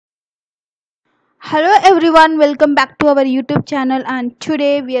Hello everyone, welcome back to our YouTube channel, and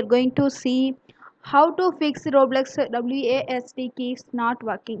today we are going to see how to fix Roblox WASD keys not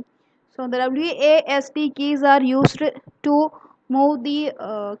working. So the WASD keys are used to move the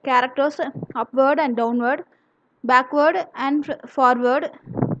characters upward and downward, backward and forward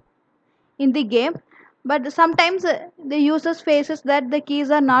in the game, but sometimes the users faces that the keys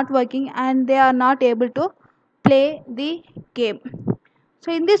are not working and they are not able to play the game.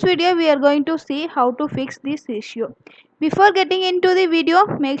 So in this video we are going to see how to fix this issue. Before getting into the video,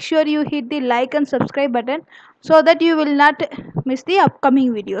 make sure you hit the like and subscribe button so that you will not miss the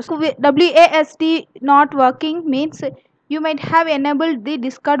upcoming videos. WASD not working means you might have enabled the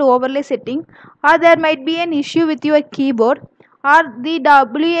discard overlay setting, or there might be an issue with your keyboard, or the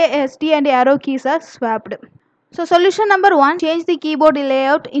WASD and arrow keys are swapped. So solution number 1, change the keyboard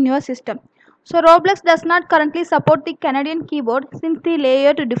layout in your system. So Roblox does not currently support the Canadian keyboard since the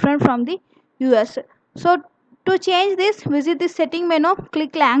layout is different from the US. So to change this, visit the setting menu,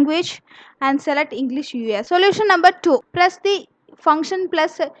 click language and select English US. Solution number 2, press the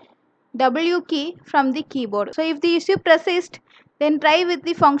Fn+W key from the keyboard. So if the issue persists, then try with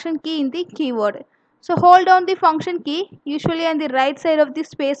the function key in the keyboard. So hold down the function key, usually on the right side of the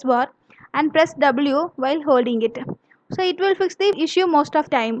space bar, and press W while holding it. So it will fix the issue most of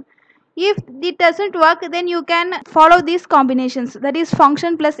the time. If it doesn't work, then you can follow these combinations, that is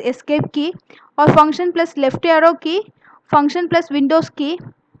function plus escape key, or function plus left arrow key, function plus Windows key,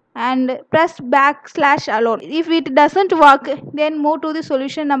 and press \alone. If it doesn't work, then move to the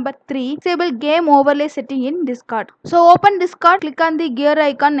solution number 3, disable game overlay setting in Discord. So open Discord, click on the gear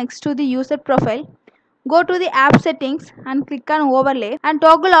icon next to the user profile, go to the app settings and click on overlay and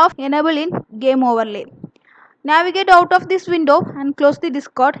toggle off enable in game overlay. Navigate out of this window and close the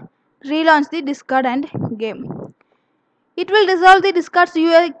Discord. Relaunch the Discord and game. It will resolve the Discord's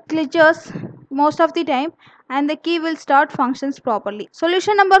UI glitches most of the time and the key will start functions properly.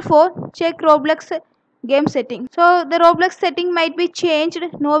 Solution number 4, check Roblox game setting. So the Roblox setting might be changed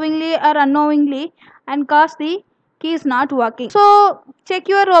knowingly or unknowingly and cause the key is not working. So check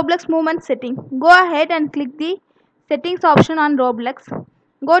your Roblox movement setting. Go ahead and click the settings option on Roblox.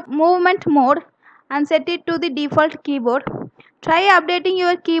 Go to movement mode and set it to the default keyboard. Try updating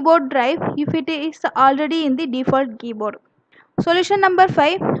your keyboard drive if it is already in the default keyboard. Solution number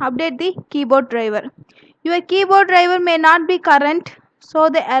 5, update the keyboard driver. Your keyboard driver may not be current, so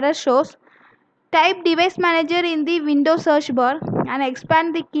the error shows. Type device manager in the Windows search bar and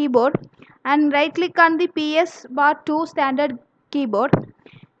expand the keyboard and right click on the PS bar 2 standard keyboard.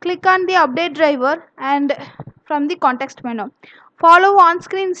 Click on the update driver and from the context menu. Follow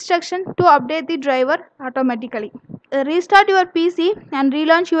on-screen instruction to update the driver automatically. Restart your PC and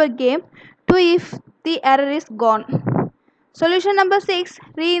relaunch your game to if the error is gone. Solution number 6,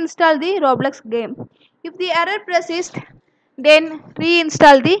 reinstall the Roblox game. If the error persists, then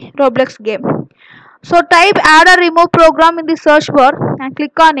reinstall the Roblox game. So type add or remove program in the search bar and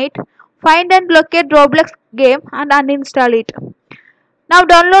click on it. Find and locate Roblox game and uninstall it. Now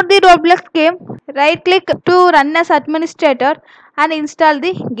download the Roblox game. Right click to run as administrator and install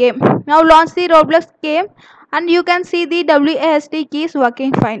the game. Now launch the Roblox game and you can see the WASD keys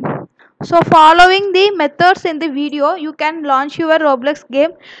working fine. So following the methods in the video, you can launch your Roblox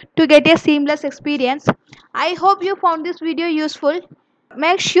game to get a seamless experience. I hope you found this video useful.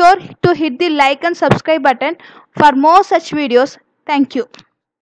 Make sure to hit the like and subscribe button for more such videos. Thank you.